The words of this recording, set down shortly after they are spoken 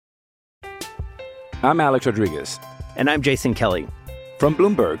I'm Alex Rodriguez. And I'm Jason Kelly. From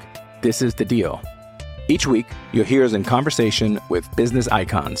Bloomberg, this is The Deal. Each week, you'll hear us in conversation with business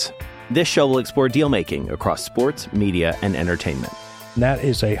icons. This show will explore deal-making across sports, media, and entertainment. That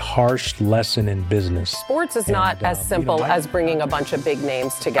is a harsh lesson in business. Sports is not as simple as bringing a bunch of big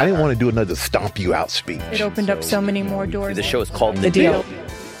names together. I didn't want to do another stomp you out speech. It opened up so many more doors. The show is called The Deal.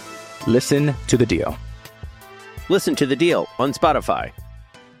 Listen to The Deal. Listen to The Deal on Spotify.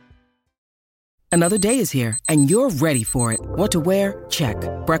 Another day is here, and you're ready for it. What to wear? Check.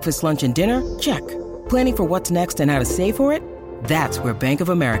 Breakfast, lunch, and dinner? Check. Planning for what's next and how to save for it? That's where Bank of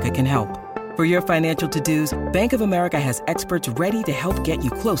America can help. For your financial to-dos, Bank of America has experts ready to help get you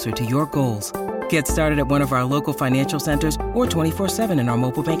closer to your goals. Get started at one of our local financial centers or 24/7 in our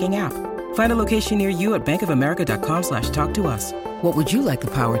mobile banking app. Find a location near you at bankofamerica.com/talktous. What would you like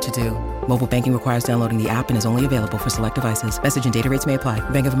the power to do? Mobile banking requires downloading the app and is only available for select devices. Message and data rates may apply.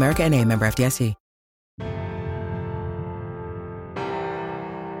 Bank of America N.A., member FDIC.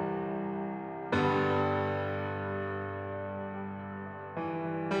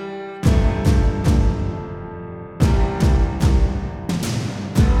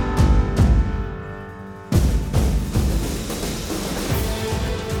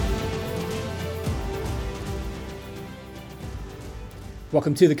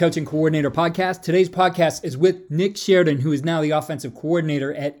 Welcome to the Coaching Coordinator Podcast. Today's podcast is with Nick Sheridan, who is now the offensive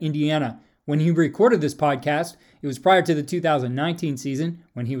coordinator at Indiana. When he recorded this podcast, it was prior to the 2019 season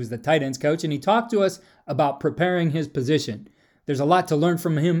when he was the tight ends coach, and he talked to us about preparing his position. There's a lot to learn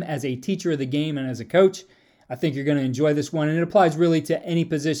from him as a teacher of the game and as a coach. I think you're going to enjoy this one, and it applies really to any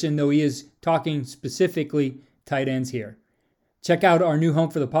position, though he is talking specifically tight ends here. Check out our new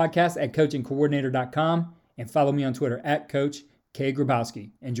home for the podcast at coachingcoordinator.com and follow me on Twitter at Coach K. Grabowski.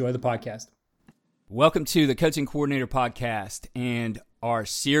 Enjoy the podcast. Welcome to the Coaching Coordinator Podcast and our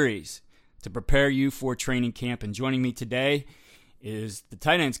series to prepare you for training camp. And joining me today is the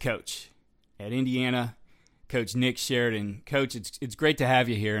tight ends coach at Indiana, Coach Nick Sheridan. Coach, it's great to have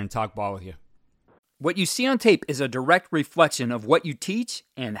you here and talk ball with you. What you see on tape is a direct reflection of what you teach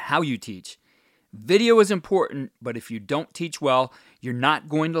and how you teach. Video is important, but if you don't teach well, you're not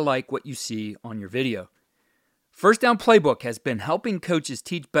going to like what you see on your video. First Down Playbook has been helping coaches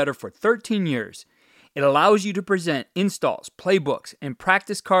teach better for 13 years. It allows you to present installs, playbooks, and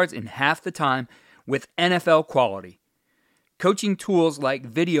practice cards in half the time with NFL quality. Coaching tools like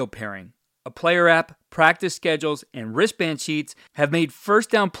video pairing, a player app, practice schedules, and wristband sheets have made First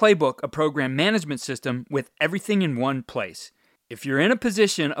Down Playbook a program management system with everything in one place. If you're in a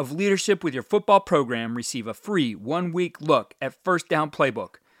position of leadership with your football program, receive a free 1-week look at First Down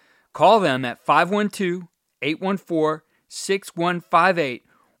Playbook. Call them at 512-814-6158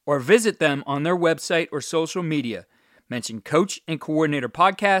 or visit them on their website or social media. Mention Coach and Coordinator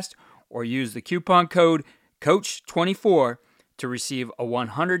Podcast or use the coupon code COACH24 to receive a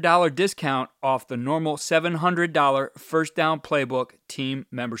 $100 discount off the normal $700 First Down Playbook team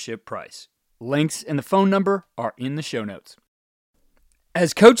membership price. Links and the phone number are in the show notes.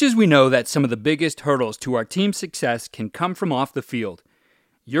 As coaches, we know that some of the biggest hurdles to our team's success can come from off the field.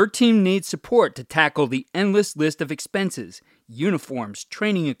 Your team needs support to tackle the endless list of expenses, uniforms,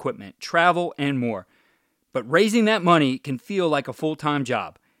 training equipment, travel, and more. But raising that money can feel like a full-time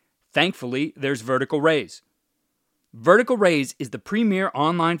job. Thankfully, there's Vertical Raise. Vertical Raise is the premier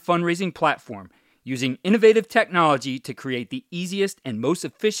online fundraising platform using innovative technology to create the easiest and most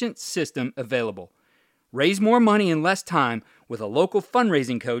efficient system available. Raise more money in less time with a local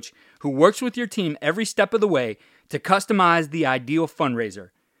fundraising coach who works with your team every step of the way to customize the ideal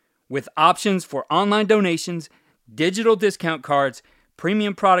fundraiser. With options for online donations, digital discount cards,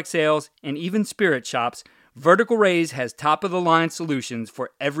 premium product sales, and even spirit shops, Vertical Raise has top-of-the-line solutions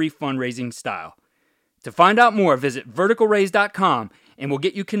for every fundraising style. To find out more, visit verticalraise.com and we'll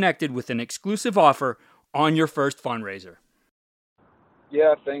get you connected with an exclusive offer on your first fundraiser.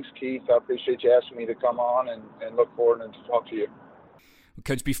 Yeah, thanks, Keith. I appreciate you asking me to come on and look forward to talk to you.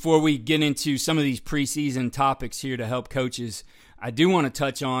 Coach, before we get into some of these preseason topics here to help coaches, I do want to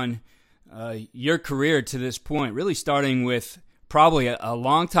touch on your career to this point, really starting with probably a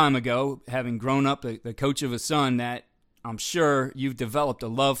long time ago, having grown up the coach of a son, that I'm sure you've developed a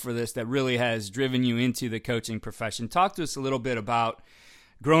love for this that really has driven you into the coaching profession. Talk to us a little bit about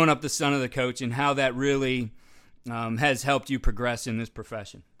growing up the son of the coach and how that really has helped you progress in this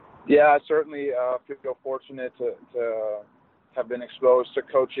profession. Yeah, I certainly feel fortunate to have been exposed to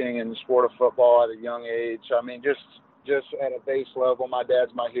coaching in the sport of football at a young age. I mean, just at a base level, my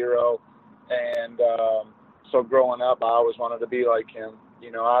dad's my hero. And so growing up, I always wanted to be like him.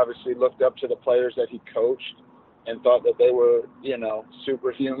 You know, I obviously looked up to the players that he coached and thought that they were,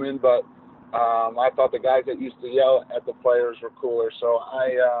 superhuman. But I thought the guys that used to yell at the players were cooler. So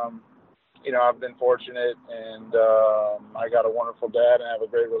I've been fortunate, and I got a wonderful dad and I have a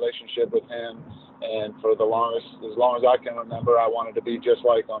great relationship with him. And for as long as I can remember, I wanted to be just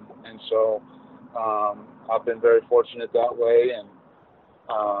like him. And so I've been very fortunate that way. And,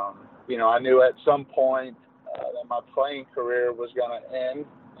 I knew at some point that my playing career was going to end.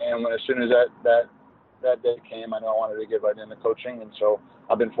 And as soon as that day came, I knew I wanted to get right into coaching. And so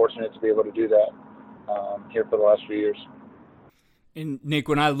I've been fortunate to be able to do that here for the last few years. And Nick,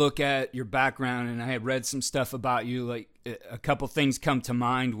 when I look at your background, and I had read some stuff about you, like a couple things come to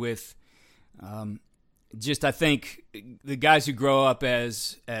mind with I think the guys who grow up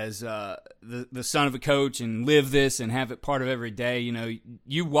as the son of a coach and live this and have it part of every day.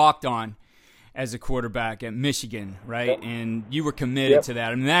 You walked on as a quarterback at Michigan, right? Yep. And you were committed to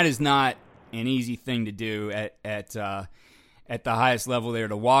that. I mean, that is not an easy thing to do at the highest level there,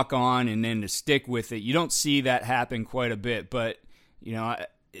 to walk on and then to stick with it. You don't see that happen quite a bit, but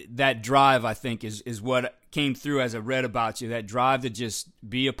that drive, I think, is what came through as I read about you. That drive to just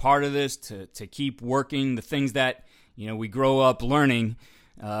be a part of this, to keep working the things that we grow up learning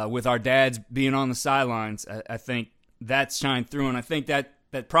with our dads being on the sidelines. I think that's shined through, and I think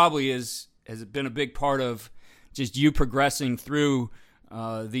that probably has been a big part of just you progressing through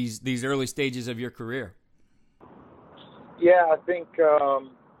these early stages of your career. Yeah, I think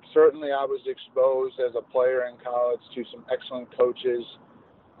certainly I was exposed as a player in college to some excellent coaches.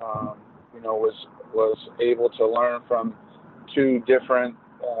 Was able to learn from two different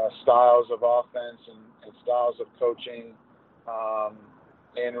styles of offense and styles of coaching.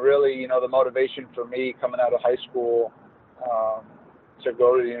 And really, the motivation for me coming out of high school to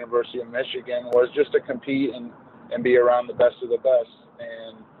go to the University of Michigan was just to compete and be around the best of the best.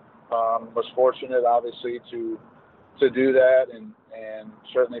 And was fortunate, obviously, to do that, and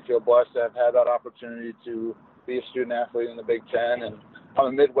certainly feel blessed to have had that opportunity to be a student athlete in the Big Ten. And I'm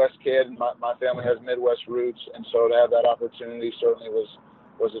a Midwest kid, and my family has Midwest roots, and so to have that opportunity certainly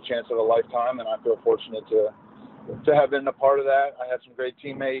was a chance of a lifetime, and I feel fortunate to have been a part of that. I had some great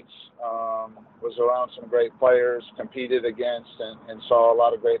teammates, was around some great players, competed against and saw a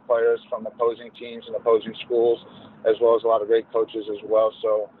lot of great players from opposing teams and opposing schools, as well as a lot of great coaches as well.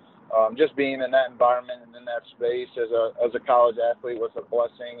 So just being in that environment and in that space as a college athlete was a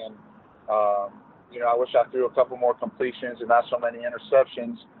blessing. And I wish I threw a couple more completions and not so many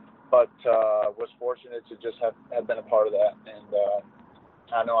interceptions, but was fortunate to just have been a part of that. And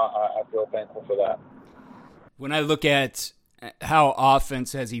I know I feel thankful for that. When I look at how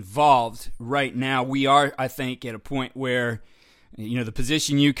offense has evolved right now, we are, I think, at a point where, the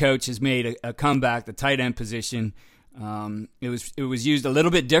position you coach has made a comeback, the tight end position. It was used a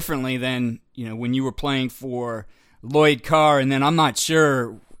little bit differently than, when you were playing for Lloyd Carr. And then I'm not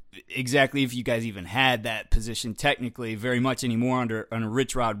sure exactly if you guys even had that position technically very much anymore under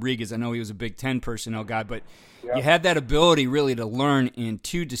Rich Rodriguez. I know he was a Big Ten personnel guy, but you had that ability really to learn in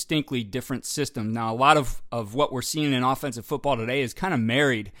two distinctly different systems. Now, a lot of what we're seeing in offensive football today is kind of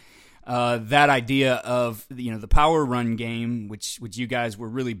married that idea of the power run game, which you guys were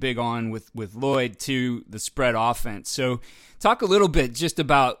really big on with Lloyd, to the spread offense. So talk a little bit just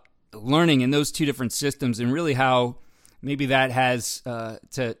about learning in those two different systems and really how maybe that has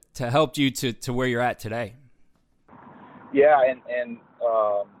to help you to where you're at today. Yeah, and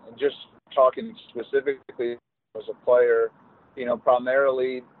just talking specifically as a player,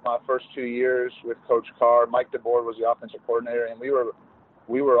 primarily my first 2 years with Coach Carr, Mike DeBoer was the offensive coordinator, and we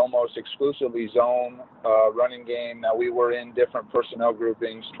were almost exclusively zone running game. Now, we were in different personnel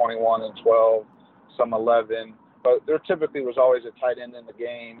groupings, 21 and 12, some 11, but there typically was always a tight end in the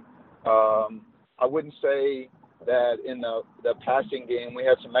game. I wouldn't say that in the passing game we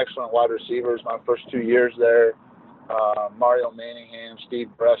had some excellent wide receivers my first 2 years there, Mario Manningham, Steve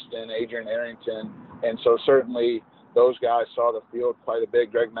Preston, Adrian Arrington, and so certainly those guys saw the field quite a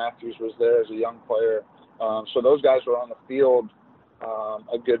bit. Greg Matthews was there as a young player. So those guys were on the field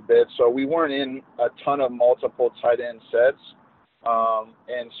a good bit. So we weren't in a ton of multiple tight end sets.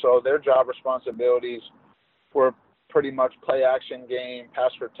 And so their job responsibilities were pretty much play action game,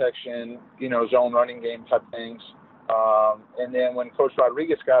 pass protection, zone running game type things. And then when Coach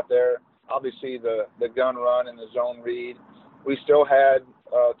Rodriguez got there, obviously the gun run and the zone read, we still had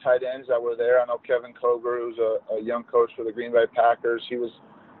tight ends that were there. I know Kevin Koger, who's a young coach for the Green Bay Packers. He was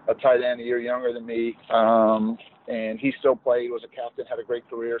a tight end a year younger than me, and he still played, was a captain, had a great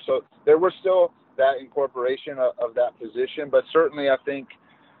career. So there was still that incorporation of that position, but certainly I think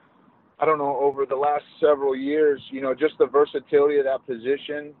I don't know, over the last several years, just the versatility of that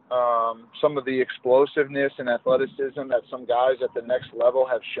position, some of the explosiveness and athleticism that some guys at the next level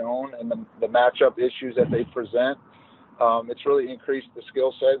have shown, and the matchup issues that they present. It's really increased the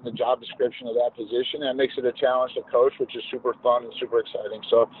skill set and the job description of that position, and it makes it a challenge to coach, which is super fun and super exciting.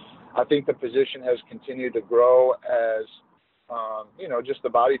 So I think the position has continued to grow as, just the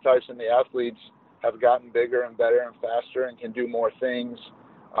body types and the athletes have gotten bigger and better and faster and can do more things.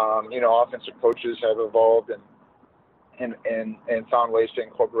 Offensive coaches have evolved and found ways to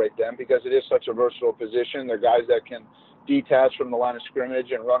incorporate them because it is such a versatile position. They're guys that can detach from the line of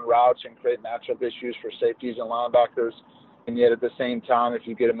scrimmage and run routes and create matchup issues for safeties and linebackers. And yet at the same time, if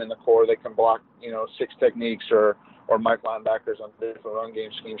you get them in the core, they can block, 6 techniques or Mike linebackers on different run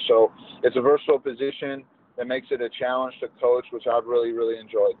game schemes. So it's a versatile position that makes it a challenge to coach, which I've really, really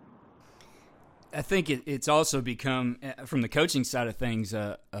enjoyed. I think it's also become, from the coaching side of things,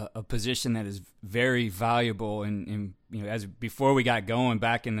 a position that is very valuable. And as before we got going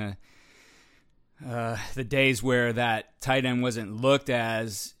back in the days where that tight end wasn't looked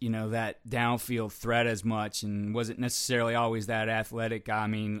as, that downfield threat as much and wasn't necessarily always that athletic guy. I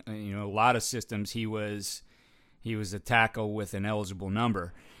mean, a lot of systems he was a tackle with an eligible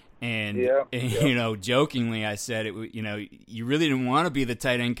number. And, jokingly I said, you really didn't want to be the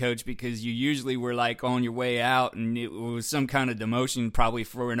tight end coach because you usually were like on your way out and it was some kind of demotion probably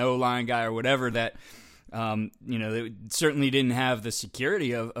for an O-line guy or whatever that, they certainly didn't have the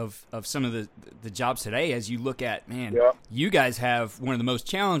security of some of the jobs today. As you look at, you guys have one of the most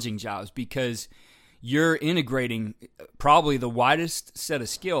challenging jobs because you're integrating probably the widest set of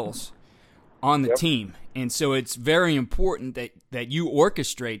skills on the team. And so it's very important that you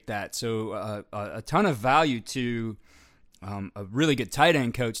orchestrate that. So a ton of value to a really good tight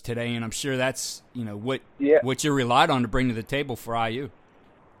end coach today, and I'm sure that's what you relied on to bring to the table for IU.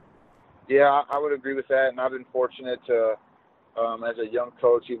 Yeah, I would agree with that, and I've been fortunate to, as a young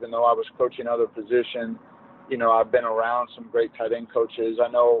coach, even though I was coaching other positions, I've been around some great tight end coaches. I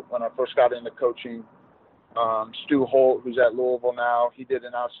know when I first got into coaching, Stu Holt, who's at Louisville now, he did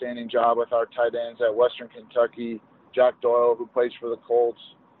an outstanding job with our tight ends at Western Kentucky. Jack Doyle, who plays for the Colts,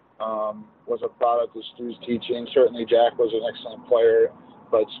 was a product of Stu's teaching. Certainly Jack was an excellent player,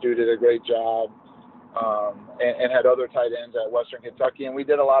 but Stu did a great job, and had other tight ends at Western Kentucky. And we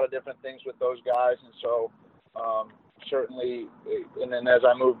did a lot of different things with those guys. And so certainly, and then as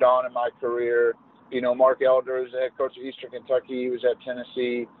I moved on in my career, Mark Elder is the head coach of Eastern Kentucky. He was at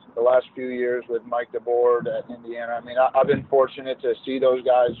Tennessee the last few years with Mike DeBoard at Indiana. I mean, I've been fortunate to see those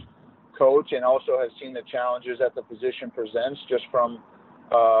guys coach and also have seen the challenges that the position presents just from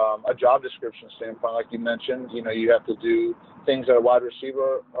a job description standpoint. Like you mentioned, you have to do things that a wide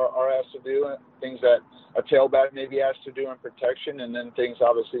receiver are asked to do, things that a tailback may be asked to do in protection, and then things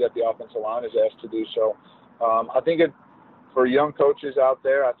obviously that the offensive line is asked to do. So I think for young coaches out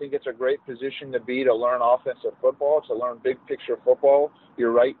there, I think it's a great position to be to learn offensive football, to learn big picture football.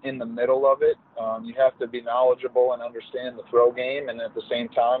 You're right in the middle of it. You have to be knowledgeable and understand the throw game, and at the same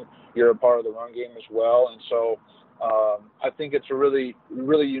time, you're a part of the run game as well. And so I think it's a really,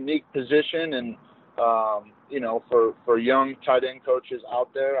 really unique position. And, for young tight end coaches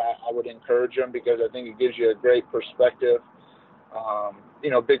out there, I would encourage them because I think it gives you a great perspective,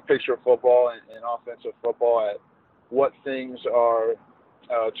 big picture football and offensive football at what things are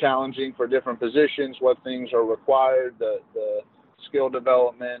challenging for different positions, what things are required, the skill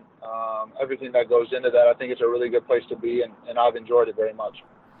development, everything that goes into that. I think it's a really good place to be, and I've enjoyed it very much.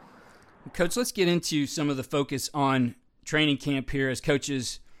 Coach, let's get into some of the focus on training camp here as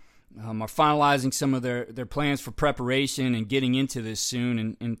coaches are finalizing some of their plans for preparation and getting into this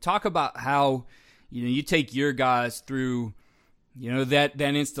soon, and talk about how you take your guys through that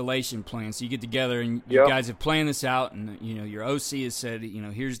installation plan. So you get together and you guys have planned this out, and your OC has said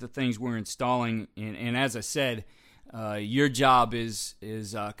here's the things we're installing, and as I said, your job is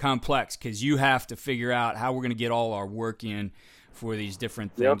complex because you have to figure out how we're going to get all our work in for these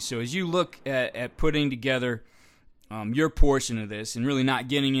different things. So as you look at putting together your portion of this, and really not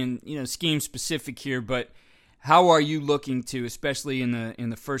getting in scheme specific here, but how are you looking to, especially in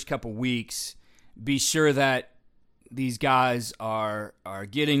the first couple weeks, be sure that these guys are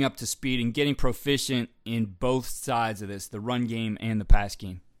getting up to speed and getting proficient in both sides of this, the run game and the pass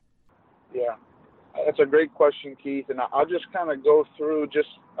game? Yeah, that's a great question, Keith. And I'll just kind of go through just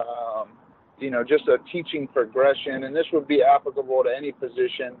a teaching progression, and this would be applicable to any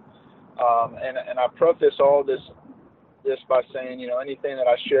position. And I preface all this by saying, anything that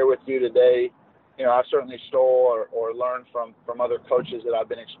I share with you today I certainly stole or learned from other coaches that I've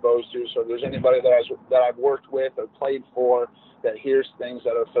been exposed to. So if there's anybody that I've worked with or played for that hears things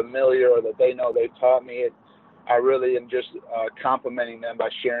that are familiar or that they know they've taught me, I really am just complimenting them by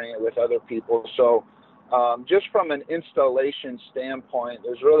sharing it with other people. So just from an installation standpoint,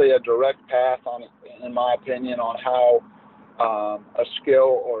 there's really a direct path in my opinion, on how a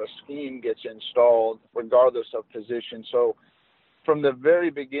skill or a scheme gets installed regardless of position. So from the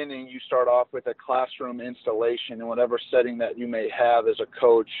very beginning, you start off with a classroom installation in whatever setting that you may have as a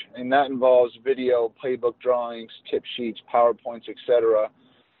coach, and that involves video, playbook drawings, tip sheets, PowerPoints, etc.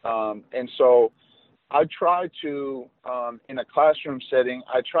 And so I try to, in a classroom setting,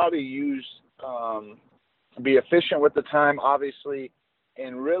 I try to be efficient with the time, obviously,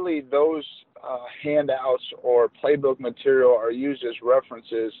 and really those handouts or playbook material are used as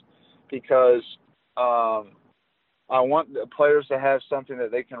references because I want the players to have something that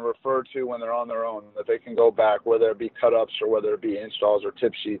they can refer to when they're on their own, that they can go back, whether it be cut-ups or whether it be installs or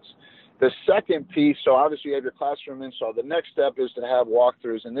tip sheets. The second piece, so obviously you have your classroom install. The next step is to have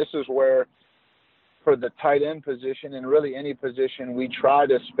walkthroughs, and this is where for the tight end position and really any position, we try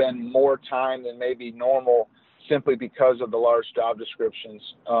to spend more time than maybe normal simply because of the large job descriptions.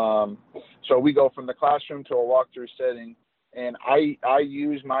 So we go from the classroom to a walkthrough setting, and I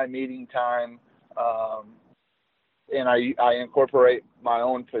use my meeting time and I incorporate my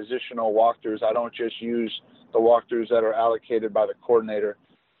own positional walkthroughs. I don't just use the walkthroughs that are allocated by the coordinator.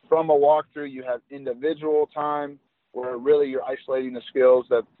 From a walkthrough, you have individual time where really you're isolating the skills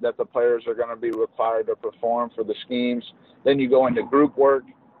that the players are going to be required to perform for the schemes. Then you go into group work,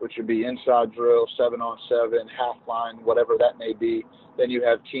 which would be inside drill, 7-on-7, half line, whatever that may be. Then you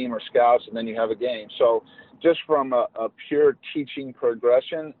have team or scouts, and then you have a game. So just from a pure teaching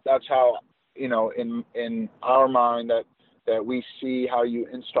progression, that's how, in our mind that we see how you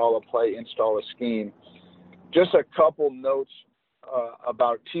install a play, install a scheme. Just a couple notes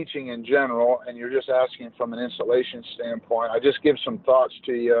about teaching in general, and you're just asking from an installation standpoint. I just give some thoughts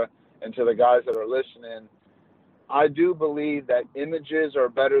to you and to the guys that are listening. I do believe that images are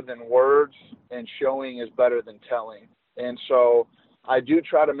better than words and showing is better than telling. And so I do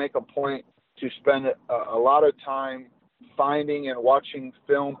try to make a point to spend a lot of time finding and watching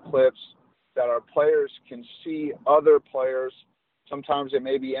film clips that our players can see other players. Sometimes it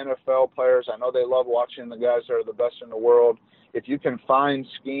may be NFL players. I know they love watching the guys that are the best in the world. If you can find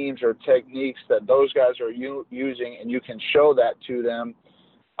schemes or techniques that those guys are using and you can show that to them,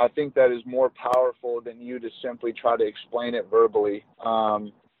 I think that is more powerful than you to simply try to explain it verbally.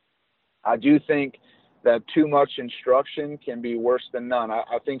 I do think that too much instruction can be worse than none.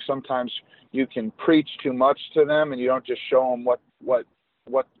 I think sometimes you can preach too much to them and you don't just show them what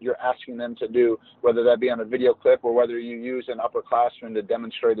you're asking them to do, whether that be on a video clip or whether you use an upperclassman to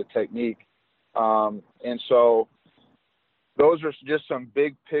demonstrate a technique. And so those are just some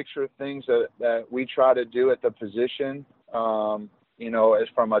big picture things that we try to do at the position, as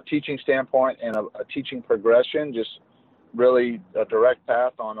from a teaching standpoint and a teaching progression, just really a direct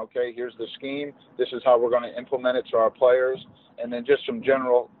path on, okay, here's the scheme. This is how we're going to implement it to our players. And then just some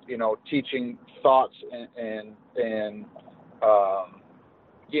general, teaching thoughts and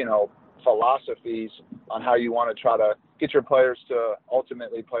philosophies on how you want to try to get your players to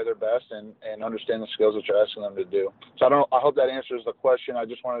ultimately play their best and understand the skills that you're asking them to do. So I hope that answers the question. I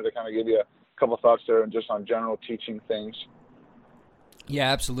just wanted to kind of give you a couple thoughts there and just on general teaching things.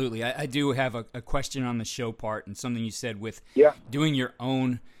 Yeah, absolutely. I do have a question on the show part and something you said with doing your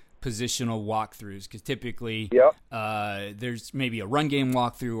own positional walkthroughs, because typically there's maybe a run game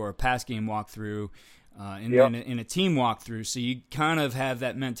walkthrough or a pass game walkthrough, and then in a team walkthrough. So you kind of have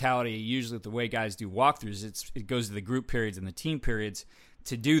that mentality. Usually the way guys do walkthroughs, it goes to the group periods and the team periods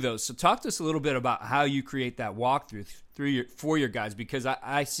to do those. So talk to us a little bit about how you create that walkthrough for your guys, because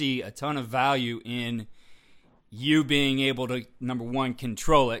I see a ton of value in you being able to, number one,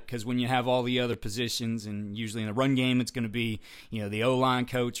 control it, because when you have all the other positions, and usually in a run game it's going to be the O-line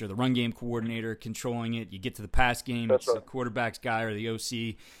coach or the run game coordinator controlling it. You get to the pass game, that's it's right. The quarterback's guy or the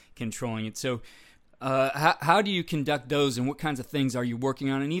OC controlling it. So how do you conduct those, and what kinds of things are you working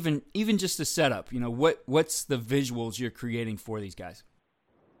on, and even just the setup? What's the visuals you're creating for these guys?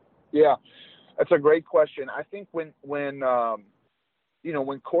 Yeah, that's a great question. I think when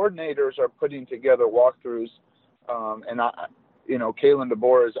coordinators are putting together walkthroughs, and Kalen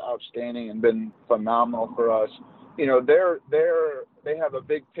DeBoer is outstanding and been phenomenal for us. They have a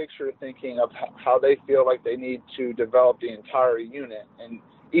big picture thinking of how they feel like they need to develop the entire unit, and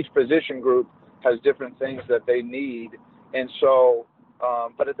each position group has different things that they need. And so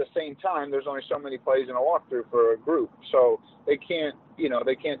But at the same time, there's only so many plays in a walkthrough for a group. So they can't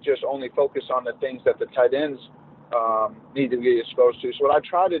just only focus on the things that the tight ends need to be exposed to. So what I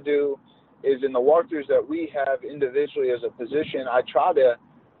try to do is in the walkthroughs that we have individually as a position, I try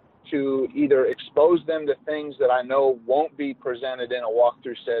to either expose them to things that I know won't be presented in a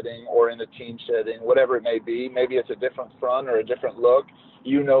walkthrough setting or in a team setting, whatever it may be. Maybe it's a different front or a different look.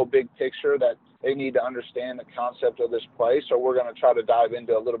 Big picture that they need to understand the concept of this play. So we're going to try to dive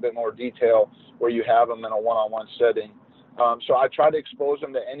into a little bit more detail where you have them in a one-on-one setting. So I try to expose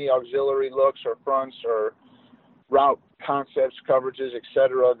them to any auxiliary looks or fronts or route concepts, coverages, et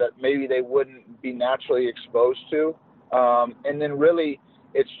cetera, that maybe they wouldn't be naturally exposed to. And then really,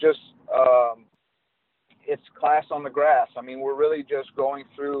 it's just it's class on the grass. I mean, we're really just going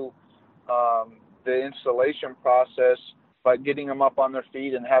through the installation process by getting them up on their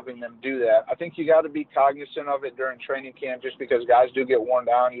feet and having them do that. I think you got to be cognizant of it during training camp just because guys do get worn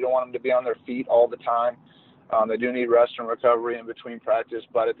down. You don't want them to be on their feet all the time. They do need rest and recovery in between practice.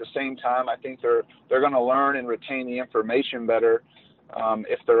 But at the same time, I think they're going to learn and retain the information better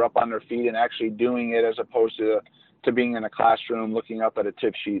if they're up on their feet and actually doing it as opposed to being in a classroom looking up at a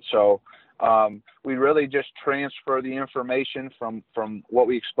tip sheet. So we really just transfer the information from what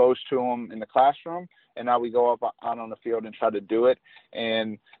we expose to them in the classroom, and now we go up out on the field and try to do it.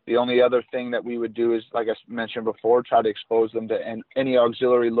 And the only other thing that we would do is, like I mentioned before, try to expose them to any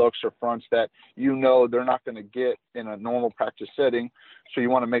auxiliary looks or fronts that they're not going to get in a normal practice setting. So you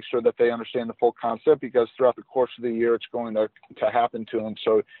want to make sure that they understand the full concept, because throughout the course of the year it's going to happen to them.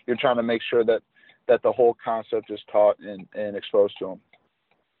 So you're trying to make sure that the whole concept is taught and exposed to them.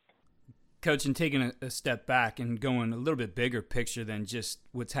 Coach, and taking a step back and going a little bit bigger picture than just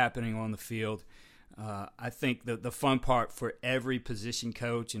what's happening on the field, I think the fun part for every position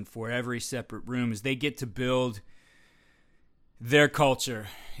coach and for every separate room is they get to build their culture.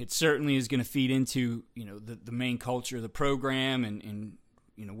 It certainly is going to feed into the main culture of the program and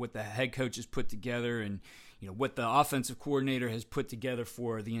what the head coach has put together and what the offensive coordinator has put together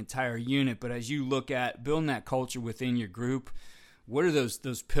for the entire unit. But as you look at building that culture within your group, what are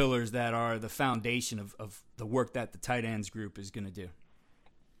those pillars that are the foundation of the work that the tight ends group is going to do?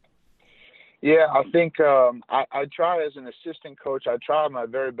 Yeah, I think I try as an assistant coach, I try my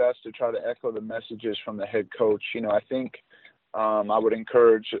very best to try to echo the messages from the head coach. I think I would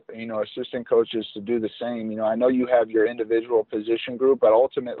encourage, assistant coaches to do the same. I know you have your individual position group, but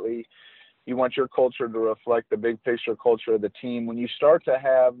ultimately you want your culture to reflect the big picture culture of the team. When you start to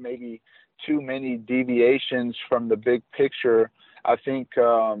have maybe too many deviations from the big picture, I think,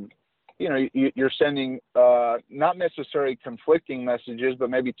 you're sending not necessarily conflicting messages, but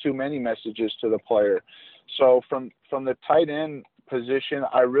maybe too many messages to the player. So from the tight end position,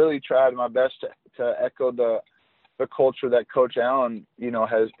 I really tried my best to echo the culture that Coach Allen,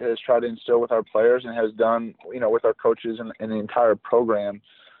 has tried to instill with our players and has done, with our coaches and the entire program.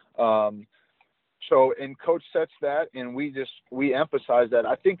 And Coach sets that, and we emphasize that.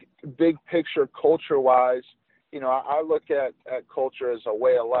 I think big picture culture-wise, I look at culture as a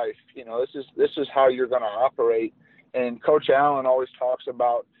way of life. This is how you're going to operate. And Coach Allen always talks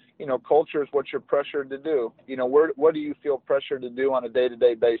about, culture is what you're pressured to do. What do you feel pressured to do on a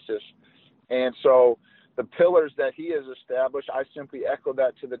day-to-day basis? And so the pillars that he has established, I simply echo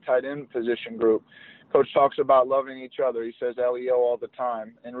that to the tight end position group. Coach talks about loving each other. He says LEO all the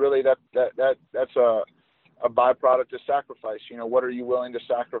time. And really that's a byproduct of sacrifice. What are you willing to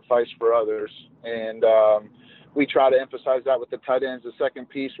sacrifice for others? And we try to emphasize that with the tight ends. The second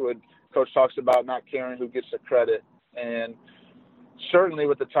piece Coach talks about not caring who gets the credit. And certainly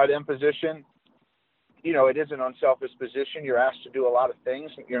with the tight end position, it is an unselfish position. You're asked to do a lot of things.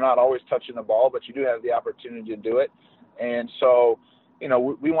 You're not always touching the ball, but you do have the opportunity to do it. And so,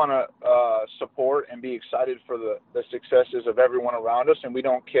 we want to support and be excited for the successes of everyone around us. And we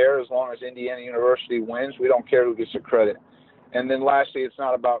don't care as long as Indiana University wins. We don't care who gets the credit. And then lastly, it's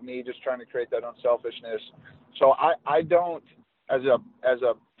not about me just trying to create that unselfishness. So I don't, as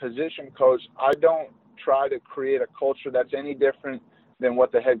a position coach, I don't try to create a culture that's any different than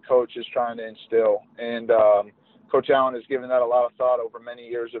what the head coach is trying to instill. And Coach Allen has given that a lot of thought over many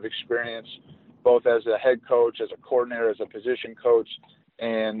years of experience, both as a head coach, as a coordinator, as a position coach,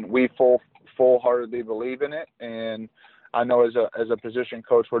 and we full-heartedly believe in it. And I know as a position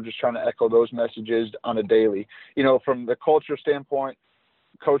coach, we're just trying to echo those messages on a daily. From the culture standpoint,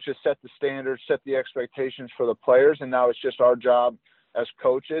 coaches set the standards, set the expectations for the players, and now it's just our job as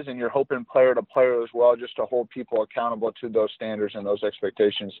coaches, and you're hoping player to player as well, just to hold people accountable to those standards and those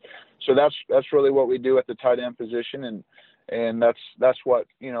expectations. So that's really what we do at the tight end position, and that's what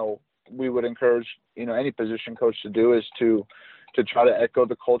we would encourage any position coach to do, is to to try to echo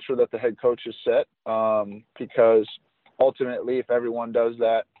the culture that the head coach has set, because ultimately if everyone does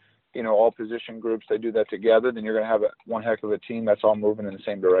that, all position groups, they do that together, then you're going to have one heck of a team that's all moving in the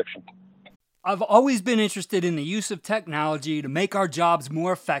same direction. I've always been interested in the use of technology to make our jobs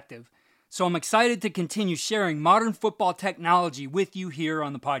more effective, so I'm excited to continue sharing modern football technology with you here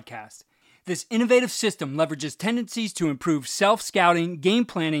on the podcast. This innovative system leverages tendencies to improve self-scouting, game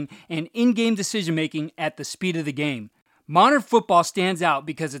planning, and in-game decision-making at the speed of the game. Modern football stands out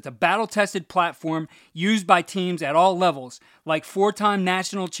because it's a battle-tested platform used by teams at all levels, like 4-time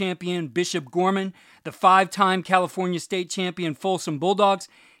national champion Bishop Gorman, the 5-time California state champion Folsom Bulldogs,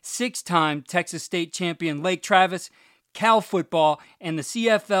 6-time Texas state champion Lake Travis, Cal football, and the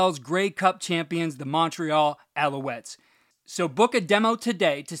CFL's Grey Cup champions, the Montreal Alouettes. So book a demo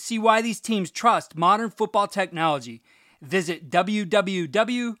today to see why these teams trust modern football technology. Visit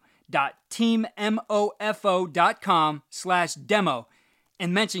www.teammofo.com/demo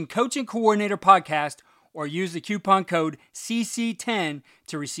and mention Coach and Coordinator Podcast or use the coupon code CC10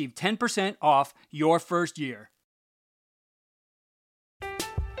 to receive 10% off your first year.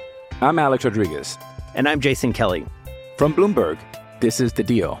 I'm Alex Rodriguez. And I'm Jason Kelly. From Bloomberg, this is The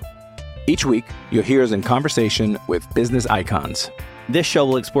Deal. Each week, you'll hear us in conversation with business icons. This show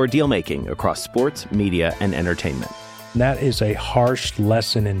will explore deal-making across sports, media, and entertainment. That is a harsh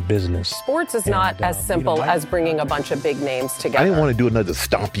lesson in business. Sports is not as simple as bringing a bunch of big names together. I didn't want to do another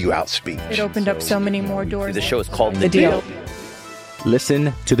stomp you out speech. It opened up so many more doors. The show is called The Deal.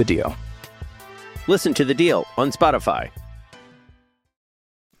 Listen to The Deal. Listen to The Deal on Spotify.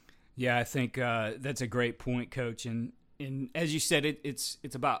 Yeah, I think that's a great point, Coach. And as you said, it's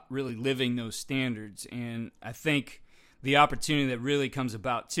about really living those standards. And I think the opportunity that really comes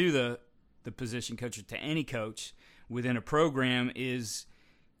about to the position coach or to any coach within a program is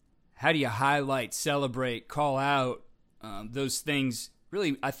how do you highlight, celebrate, call out those things.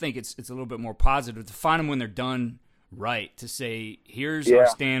 Really, I think it's a little bit more positive to find them when they're done right, to say, here's our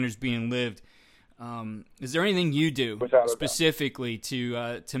standards being lived. Is there anything you do specifically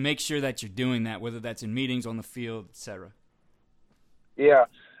to make sure that you're doing that, whether that's in meetings, on the field, et cetera? Yeah,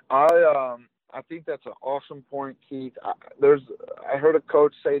 I think that's an awesome point, Keith. I heard a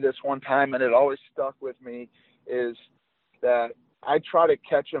coach say this one time, and it always stuck with me, is that I try to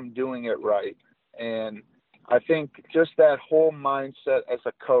catch them doing it right. And I think just that whole mindset as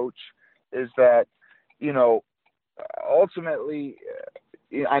a coach is that, ultimately –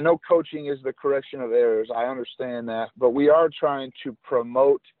 I know coaching is the correction of errors. I understand that, but we are trying to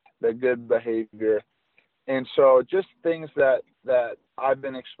promote the good behavior. And so just things that I've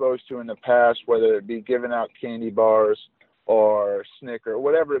been exposed to in the past, whether it be giving out candy bars or Snicker,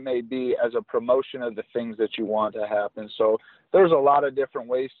 whatever it may be, as a promotion of the things that you want to happen. So there's a lot of different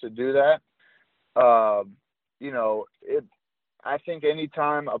ways to do that. I think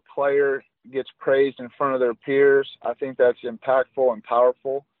anytime a player gets praised in front of their peers, I think that's impactful and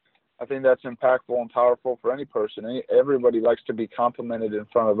powerful. I think that's impactful and powerful for any person. Everybody likes to be complimented in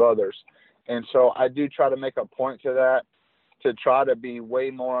front of others. And so I do try to make a point to that, to try to be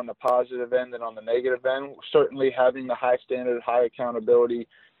way more on the positive end than on the negative end. Certainly having the high standard, high accountability,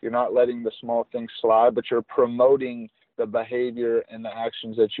 you're not letting the small things slide, but you're promoting the behavior and the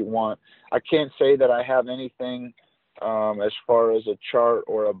actions that you want. I can't say that I have anything as far as a chart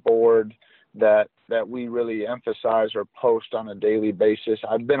or a board that we really emphasize or post on a daily basis.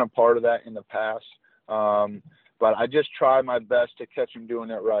 I've been a part of that in the past, but I just try my best to catch them doing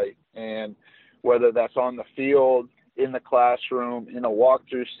it right. And whether that's on the field, in the classroom, in a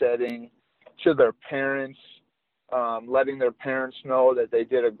walkthrough setting, to their parents, letting their parents know that they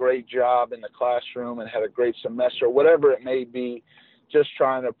did a great job in the classroom and had a great semester, whatever it may be, just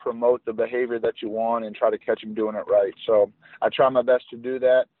trying to promote the behavior that you want and try to catch them doing it right. So I try my best to do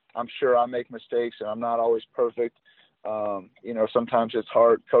that. I'm sure I make mistakes and I'm not always perfect. Sometimes it's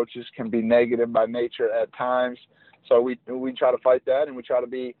hard. Coaches can be negative by nature at times. So we try to fight that, and we try to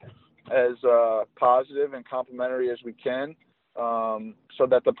be as positive and complimentary as we can, so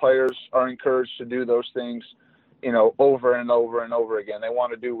that the players are encouraged to do those things, over and over and over again. They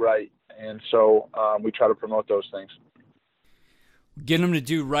want to do right. And so we try to promote those things. Getting them to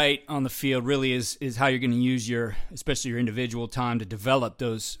do right on the field really is how you're going to use especially your individual time to develop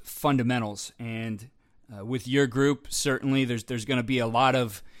those fundamentals. And with your group, certainly there's going to be a lot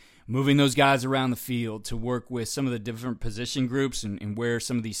of moving those guys around the field to work with some of the different position groups and where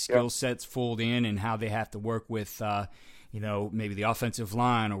some of these skill sets fold in and how they have to work with, maybe the offensive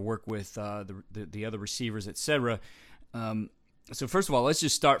line or work with the other receivers, et cetera. So first of all, let's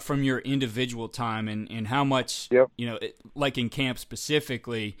just start from your individual time and how much, like in camp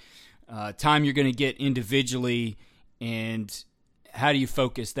specifically, time you're going to get individually and how do you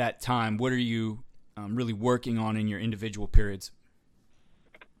focus that time? What are you really working on in your individual periods?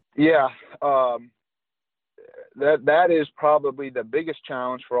 Yeah, that is probably the biggest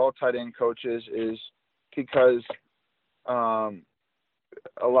challenge for all tight end coaches, is because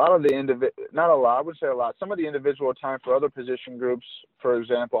a lot of the not a lot, I would say a lot, some of the individual time for other position groups, for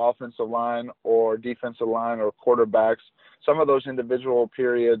example, offensive line or defensive line or quarterbacks, some of those individual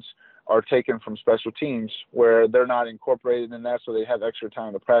periods are taken from special teams where they're not incorporated in that, so they have extra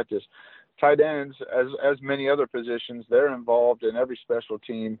time to practice. Tight ends, as many other positions, they're involved in every special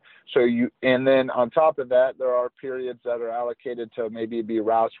team. And then on top of that, there are periods that are allocated to maybe be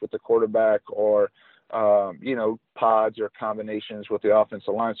routes with the quarterback or pods or combinations with the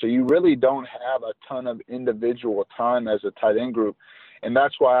offensive line. So you really don't have a ton of individual time as a tight end group. And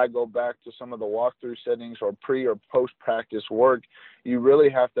that's why I go back to some of the walkthrough settings or pre or post practice work. You really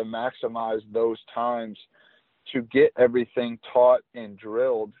have to maximize those times to get everything taught and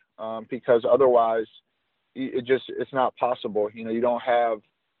drilled, because otherwise it's not possible. You don't have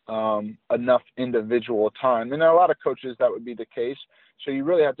enough individual time. And there are a lot of coaches that would be the case. So you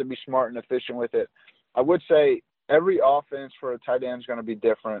really have to be smart and efficient with it. I would say every offense for a tight end is going to be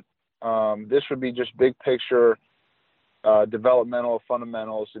different. This would be just big picture, developmental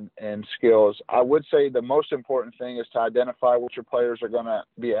fundamentals and skills. I would say the most important thing is to identify what your players are going to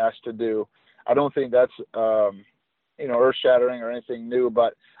be asked to do. I don't think that's, earth-shattering or anything new,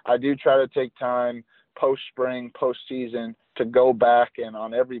 but I do try to take time post-spring, post-season to go back and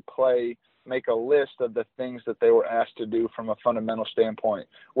on every play make a list of the things that they were asked to do from a fundamental standpoint,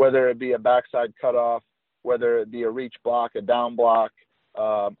 whether it be a backside cutoff, whether it be a reach block, a down block,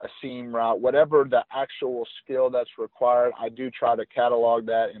 a seam route, whatever the actual skill that's required. I do try to catalog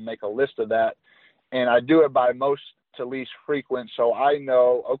that and make a list of that. And I do it by most to least frequent. So I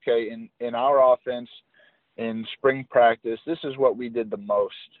know, okay, in our offense, in spring practice, this is what we did the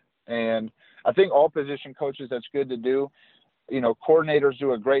most. And I think all position coaches, that's good to do. Coordinators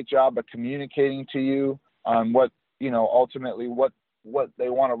do a great job of communicating to you on what, ultimately what they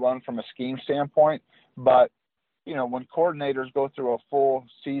want to run from a scheme standpoint. But, when coordinators go through a full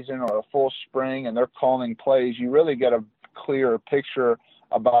season or a full spring and they're calling plays, you really get a clearer picture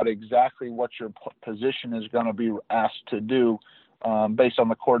about exactly what your position is going to be asked to do based on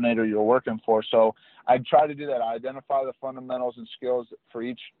the coordinator you're working for. So I try to do that. I identify the fundamentals and skills for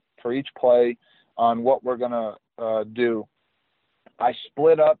each play on what we're going to do. I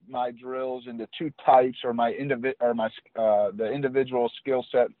split up my drills into two types, or the individual skill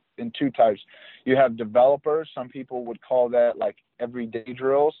set in two types. You have developers. Some people would call that like everyday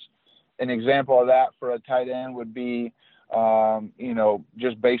drills. An example of that for a tight end would be,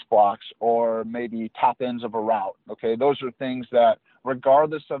 just base blocks or maybe top ends of a route. Okay. Those are things that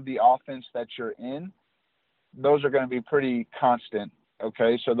regardless of the offense that you're in, those are going to be pretty constant.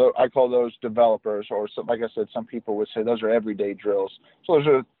 Okay. So I call those developers, or like I said, some people would say those are everyday drills. So those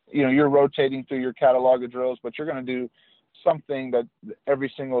are, you're rotating through your catalog of drills, but you're going to do something that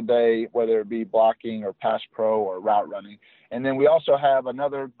every single day, whether it be blocking or pass pro or route running. And then we also have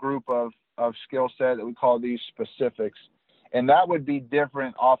another group of skill set that we call these specifics. And that would be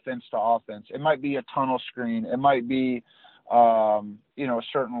different offense to offense. It might be a tunnel screen. It might be, a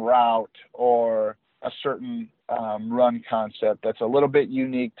certain route or a certain run concept that's a little bit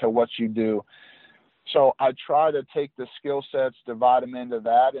unique to what you do. So I try to take the skill sets, divide them into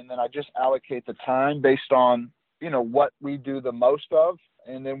that, and then I just allocate the time based on, what we do the most of,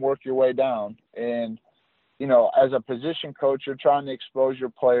 and then work your way down. And, as a position coach, you're trying to expose your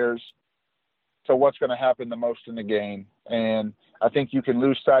players to what's going to happen the most in the game. And I think you can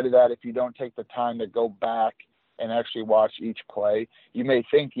lose sight of that if you don't take the time to go back and actually watch each play. You may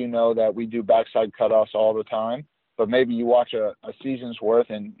think that we do backside cutoffs all the time, but maybe you watch a season's worth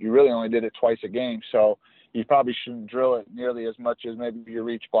and you really only did it twice a game. So you probably shouldn't drill it nearly as much as maybe your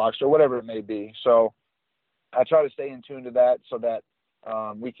reach blocks or whatever it may be. So I try to stay in tune to that so that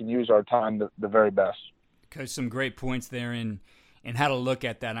we can use our time the very best. Coach, some great points there in how to look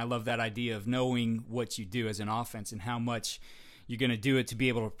at that. And I love that idea of knowing what you do as an offense and how much you're going to do it to be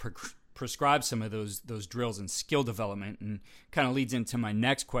able to prescribe some of those drills and skill development. And kind of leads into my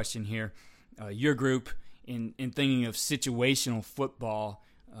next question here. Your group, in thinking of situational football,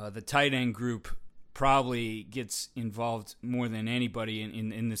 the tight end group probably gets involved more than anybody,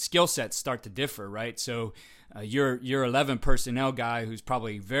 in the skill sets start to differ, right? So you're 11 personnel guy who's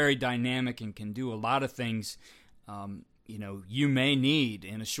probably very dynamic and can do a lot of things. You may need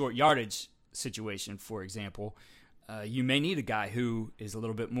in a short yardage situation, for example, you may need a guy who is a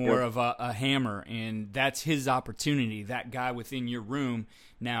little bit more of a hammer, and that's his opportunity. That guy within your room,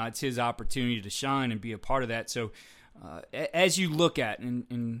 now it's his opportunity to shine and be a part of that. So as you look at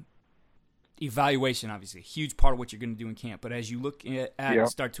and evaluation, obviously a huge part of what you're going to do in camp, but as you look at and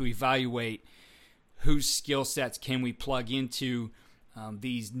start to evaluate whose skill sets can we plug into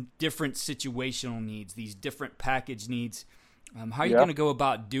these different situational needs, these different package needs, how are you going to go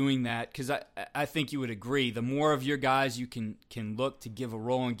about doing that? Because I think you would agree, the more of your guys you can look to give a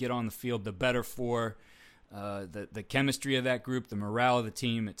role and get on the field, the better for the chemistry of that group, the morale of the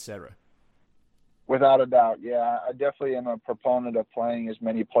team, etc. Without a doubt, yeah. I definitely am a proponent of playing as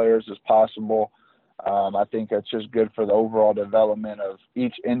many players as possible. I think that's just good for the overall development of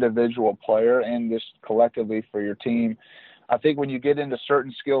each individual player and just collectively for your team. I think when you get into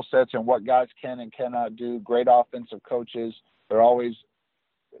certain skill sets and what guys can and cannot do, great offensive coaches,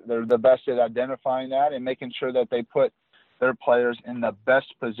 they're the best at identifying that and making sure that they put their players in the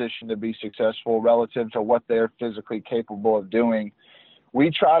best position to be successful relative to what they're physically capable of doing. We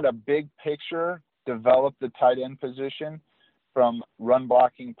try to big picture develop the tight end position from run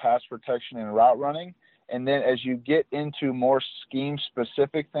blocking, pass protection, and route running. And then as you get into more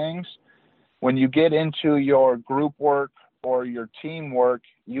scheme-specific things, when you get into your group work or your teamwork,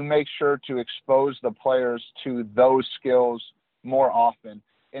 you make sure to expose the players to those skills more often.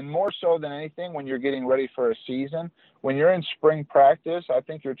 And more so than anything, when you're getting ready for a season, when you're in spring practice, I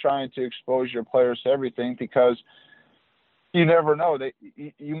think you're trying to expose your players to everything because you never know.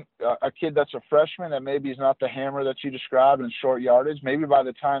 A kid that's a freshman that maybe is not the hammer that you described in short yardage, maybe by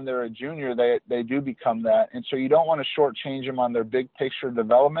the time they're a junior, they do become that. And so you don't want to shortchange them on their big picture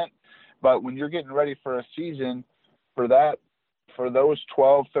development. But when you're getting ready for a season, for those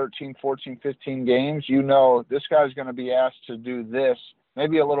 12, 13, 14, 15 games, you know this guy's going to be asked to do this,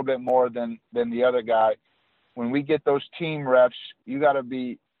 maybe a little bit more than the other guy. When we get those team reps, you got to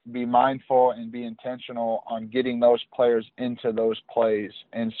be mindful and be intentional on getting those players into those plays.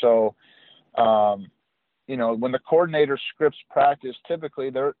 And so, when the coordinator scripts practice, typically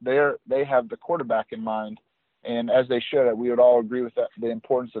they have the quarterback in mind. And as they should, we would all agree with that, the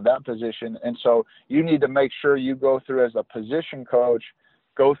importance of that position. And so you need to make sure you go through as a position coach,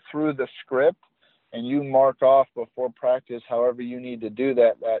 go through the script and you mark off before practice, however you need to do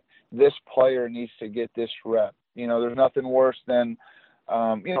that this player needs to get this rep. There's nothing worse than,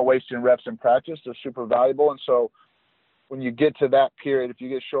 wasting reps in practice. They're super valuable. And so when you get to that period, if you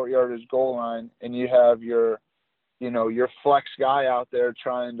get short yardage goal line and you have your flex guy out there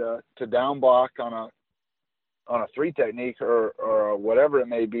trying to down block on a 3 technique or whatever it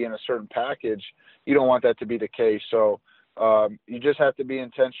may be in a certain package, you don't want that to be the case. So you just have to be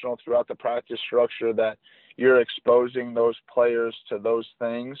intentional throughout the practice structure that you're exposing those players to those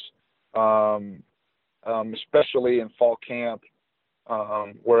things, especially in fall camp,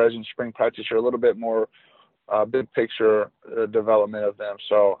 whereas in spring practice you're a little bit more big picture development of them.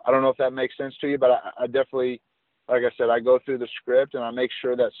 So I don't know if that makes sense to you, but I definitely, like I said, I go through the script and I make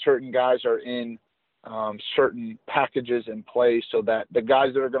sure that certain guys are in certain packages in place so that the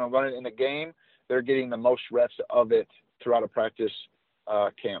guys that are going to run it in the game, they're getting the most reps of it throughout a practice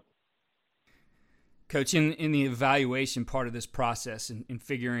camp. Coach, in the evaluation part of this process and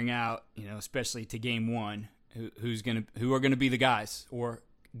figuring out, especially to game one, who are going to be the guys or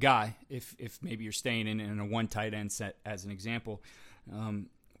guy, if maybe you're staying in a one tight end set as an example,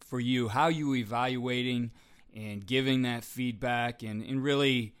 for you, how are you evaluating and giving that feedback and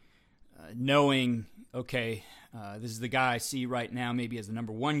really knowing, okay, this is the guy I see right now maybe as the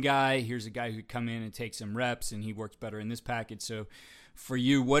number one guy. Here's a guy who could come in and take some reps, and he works better in this package. So for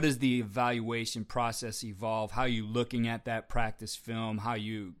you, what does the evaluation process evolve? How are you looking at that practice film? How are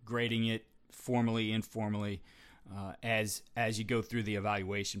you grading it formally, informally, as you go through the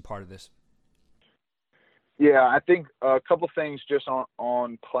evaluation part of this? Yeah, I think a couple things just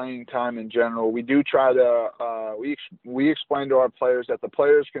on playing time in general. We do try to we explain to our players that the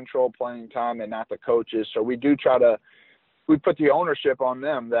players control playing time and not the coaches. So we do try to we put the ownership on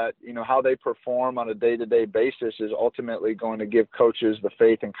them that how they perform on a day-to-day basis is ultimately going to give coaches the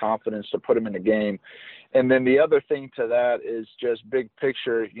faith and confidence to put them in the game. And then the other thing to that is just big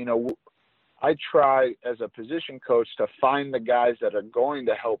picture. I try as a position coach to find the guys that are going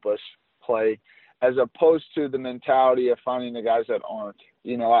to help us play, as opposed to the mentality of finding the guys that aren't.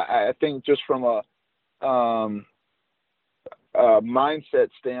 I think just from a mindset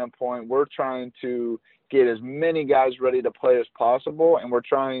standpoint, we're trying to get as many guys ready to play as possible, and we're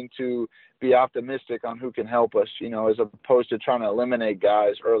trying to be optimistic on who can help us, as opposed to trying to eliminate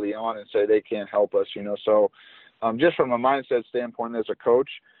guys early on and say they can't help us, So just from a mindset standpoint as a coach,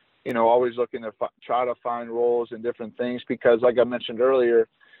 always looking to try to find roles and different things, because like I mentioned earlier,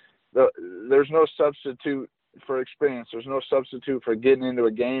 there's no substitute for experience. There's no substitute for getting into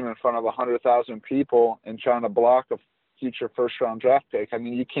a game in front of 100,000 people and trying to block a future first-round draft pick. I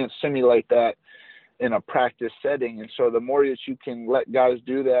mean, you can't simulate that in a practice setting. And so the more that you can let guys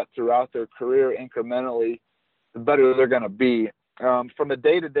do that throughout their career incrementally, the better they're going to be. From a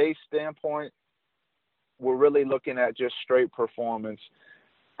day-to-day standpoint, we're really looking at just straight performance.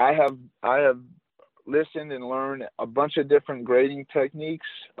 I have listened and learned a bunch of different grading techniques,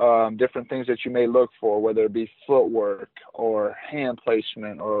 different things that you may look for, whether it be footwork or hand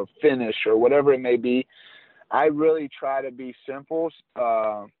placement or finish or whatever it may be. I really try to be simple,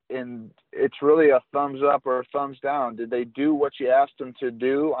 and it's really a thumbs up or a thumbs down. Did they do what you asked them to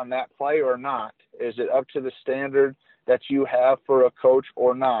do on that play or not? Is it up to the standard that you have for a coach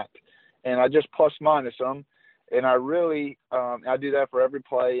or not? And I just plus minus them. And I really, I do that for every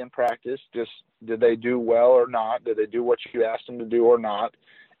play in practice. Just did they do well or not? Did they do what you asked them to do or not?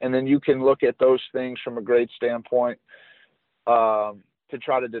 And then you can look at those things from a grade standpoint to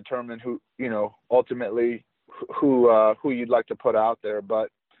try to determine who, ultimately who you'd like to put out there. But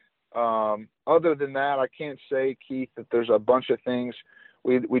other than that, I can't say, Keith, that there's a bunch of things.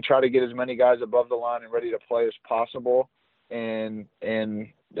 We try to get as many guys above the line and ready to play as possible. And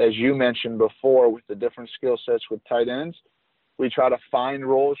as you mentioned before, with the different skill sets with tight ends, we try to find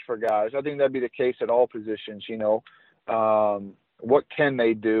roles for guys. I think that'd be the case at all positions, what can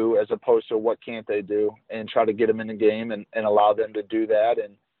they do as opposed to what can't they do, and try to get them in the game and allow them to do that.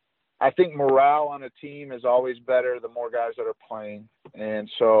 And I think morale on a team is always better the more guys that are playing. And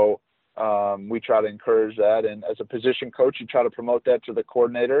so we try to encourage that. And as a position coach, you try to promote that to the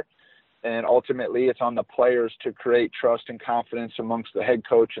coordinator. And ultimately, it's on the players to create trust and confidence amongst the head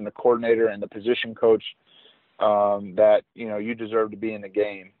coach and the coordinator and the position coach that, you deserve to be in the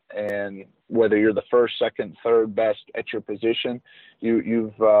game. And whether you're the first, second, third best at your position,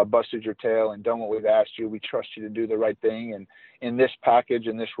 you've busted your tail and done what we've asked you. We trust you to do the right thing. And in this package,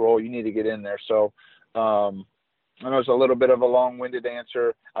 in this role, you need to get in there. So I know it's a little bit of a long-winded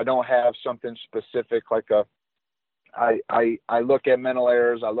answer. I don't have something specific like I look at mental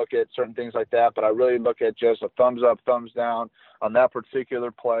errors, I look at certain things like that, but I really look at just a thumbs up, thumbs down on that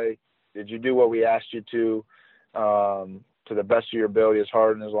particular play. Did you do what we asked you to the best of your ability, as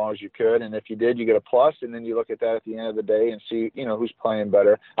hard and as long as you could? And if you did, you get a plus, and then you look at that at the end of the day and see, who's playing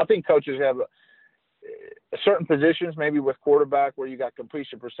better. I think coaches have certain positions, maybe with quarterback, where you got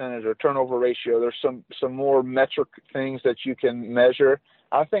completion percentage or turnover ratio. There's some more metric things that you can measure.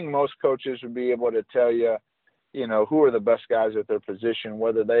 I think most coaches would be able to tell you, who are the best guys at their position,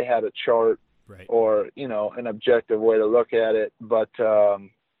 whether they had a chart right, or, an objective way to look at it. But, I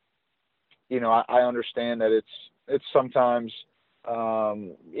understand that it's sometimes,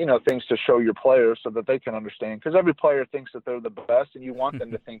 things to show your players so that they can understand, because every player thinks that they're the best and you want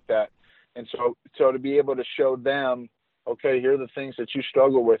them to think that. And so to be able to show them, okay, here are the things that you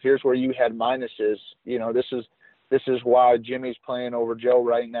struggle with. Here's where you had minuses. This is why Jimmy's playing over Joe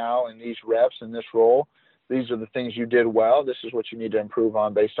right now in these reps in this role. These are the things you did well. This is what you need to improve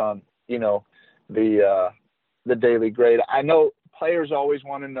on based on, the daily grade. I know players always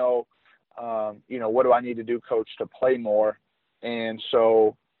want to know, what do I need to do, coach, to play more? And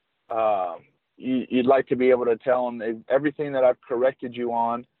so you'd like to be able to tell them everything that I've corrected you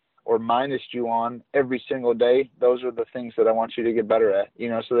on or minused you on every single day. Those are the things that I want you to get better at,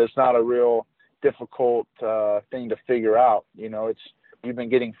 so that's not a real difficult thing to figure out. You've been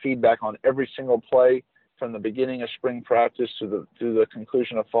getting feedback on every single play from the beginning of spring practice to the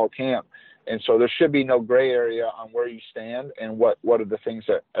conclusion of fall camp. And so there should be no gray area on where you stand and what are the things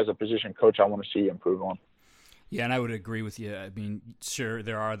that, as a position coach, I want to see you improve on. Yeah, and I would agree with you. I mean, sure,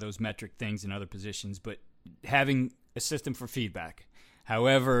 there are those metric things in other positions, but having a system for feedback,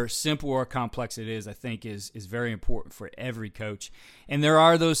 however simple or complex it is, I think is very important for every coach. And there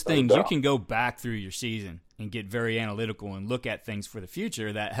are those things you can go back through your season and get very analytical and look at things for the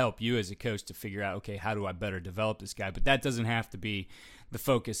future that help you as a coach to figure out, okay, how do I better develop this guy? But that doesn't have to be the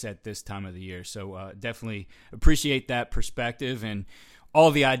focus at this time of the year. So definitely appreciate that perspective and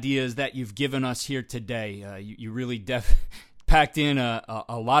all the ideas that you've given us here today. You really packed in a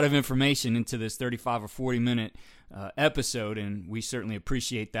lot of information into this 35 or 40-minute episode, and we certainly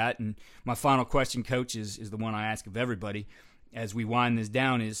appreciate that. And my final question, Coach, is the one I ask of everybody as we wind this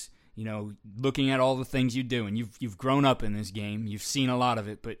down is, looking at all the things you do, and you've grown up in this game, you've seen a lot of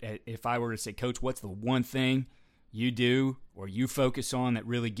it, but if I were to say, Coach, what's the one thing you do or you focus on that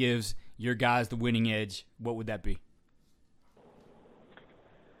really gives your guys the winning edge, what would that be?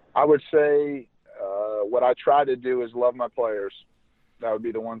 I would say what I try to do is love my players. That would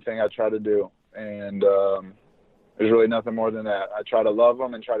be the one thing I try to do. And there's really nothing more than that. I try to love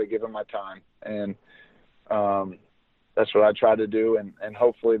them and try to give them my time. And that's what I try to do, and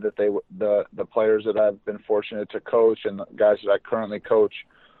hopefully that the players that I've been fortunate to coach and the guys that I currently coach,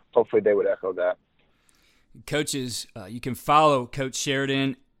 hopefully they would echo that. Coaches, you can follow Coach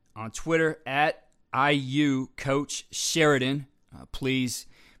Sheridan on Twitter at @IUCoachSheridan. Please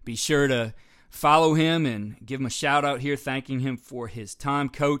be sure to follow him and give him a shout out here, thanking him for his time.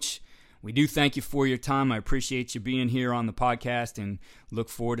 Coach, we do thank you for your time. I appreciate you being here on the podcast and look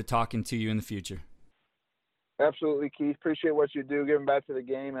forward to talking to you in the future. Absolutely, Keith. Appreciate what you do, giving back to the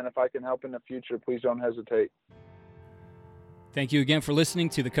game, and if I can help in the future, please don't hesitate. Thank you again for listening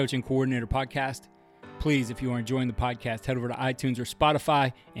to the Coaching Coordinator Podcast. Please, if you are enjoying the podcast, head over to iTunes or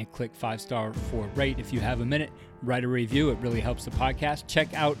Spotify and click 5-star for rate. If you have a minute, write a review. It really helps the podcast.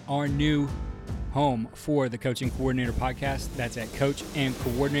 Check out our new home for the Coaching Coordinator Podcast. That's at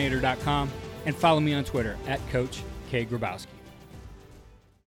coachandcoordinator.com. And follow me on Twitter at Coach K. Grabowski.